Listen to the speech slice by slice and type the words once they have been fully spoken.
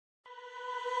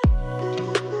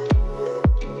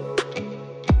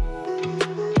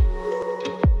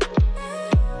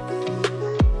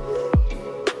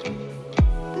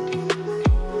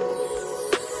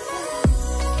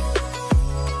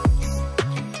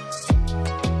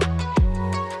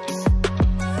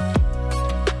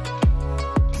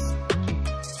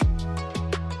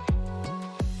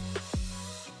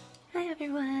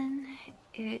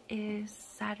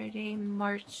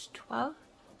March 12th.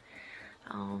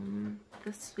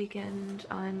 This weekend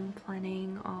I'm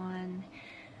planning on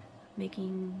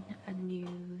making a new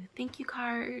thank you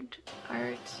card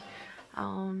art,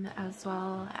 as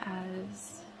well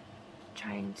as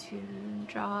trying to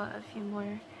draw a few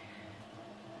more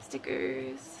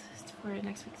stickers for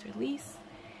next week's release.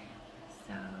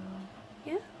 So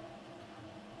yeah.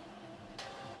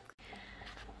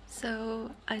 So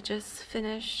I just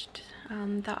finished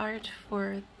the art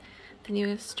for the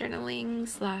newest journaling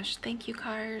 / thank you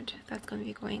card that's going to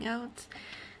be going out.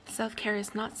 Self-care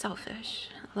is not selfish.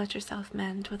 Let yourself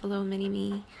mend with a little mini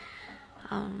me,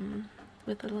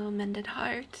 with a little mended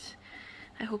heart.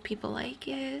 I hope people like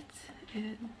it.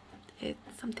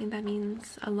 It's something that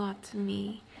means a lot to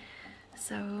me.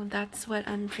 So that's what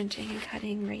I'm printing and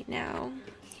cutting right now.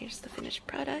 Here's the finished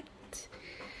product.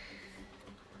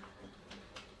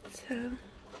 So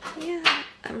yeah,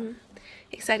 I'm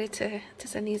excited to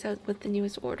send these out with the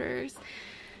newest orders.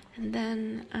 And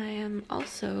then I am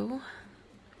also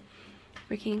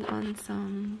working on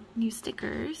some new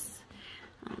stickers.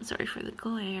 Sorry for the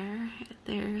glare.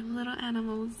 They're little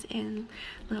animals in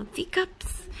little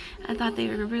teacups. I thought they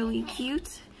were really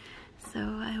cute. So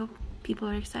I hope people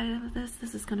are excited about this.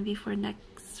 This is going to be for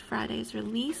next Friday's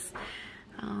release,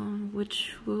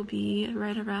 which will be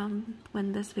right around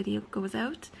when this video goes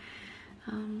out.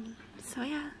 So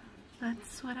yeah,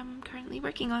 that's what I'm currently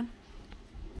working on.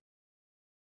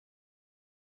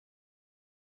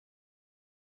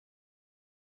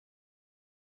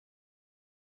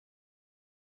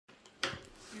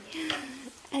 Yeah,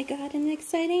 I got an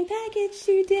exciting package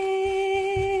today!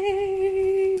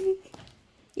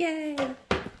 Yay!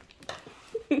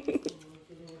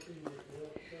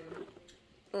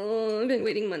 Oh, I've been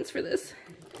waiting months for this.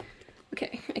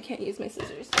 Okay, I can't use my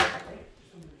scissors.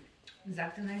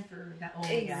 X-Acto knife or that? Oh,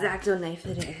 X-Acto knife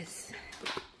it is.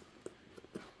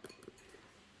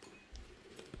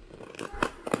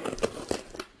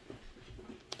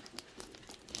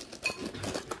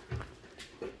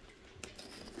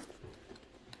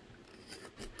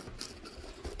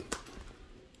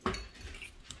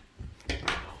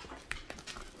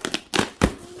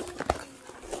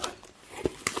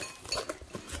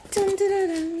 Dun, dun, dun,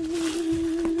 dun.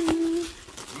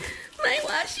 My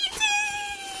washi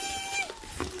tape!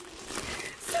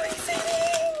 So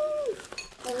exciting!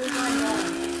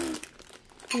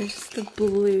 There's the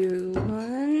blue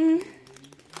one.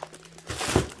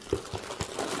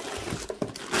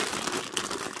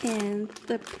 And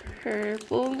the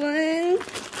purple one.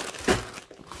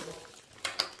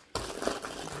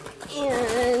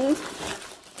 And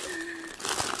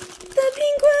the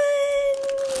pink one!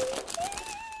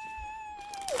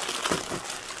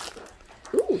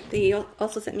 Ooh, they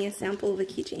also sent me a sample of a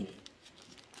keychain.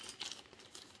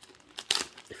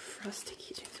 Frosted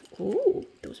keychains. Ooh,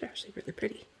 those are actually really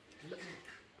pretty.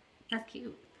 That's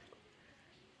cute.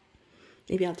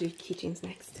 Maybe I'll do keychains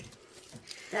next.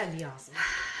 That'd be awesome.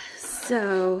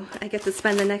 So I get to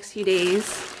spend the next few days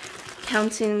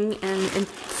counting and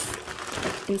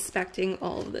inspecting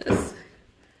all of this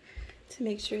to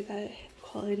make sure that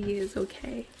quality is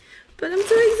okay. But I'm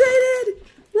so excited!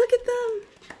 Look at them!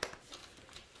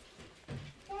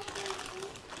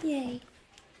 Yay.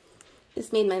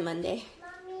 This made my Monday.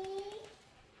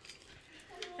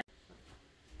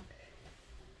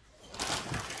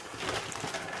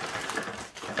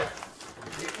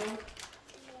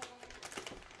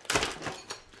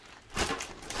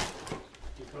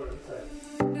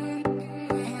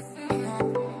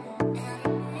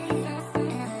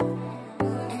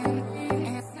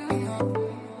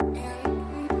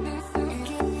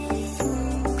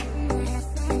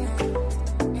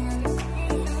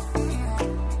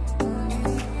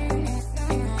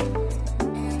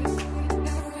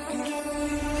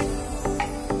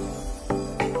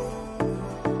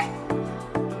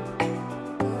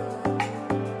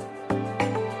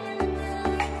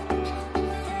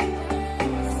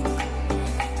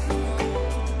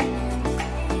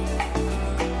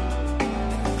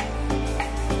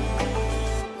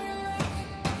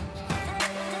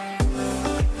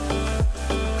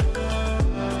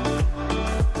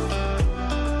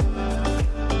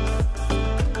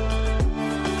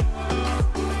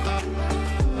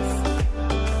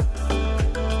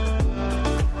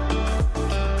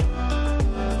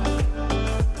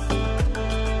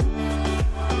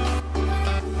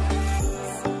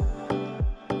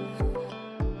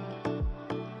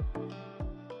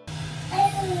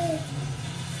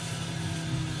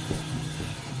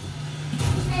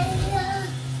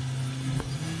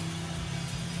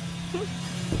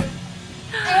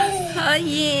 Oh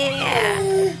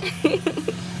yeah!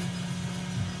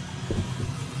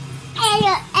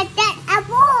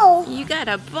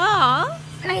 that? A ball?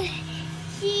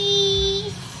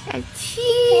 Cheese. A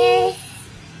cheese.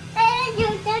 And you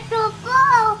get the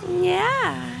ball.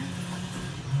 Yeah.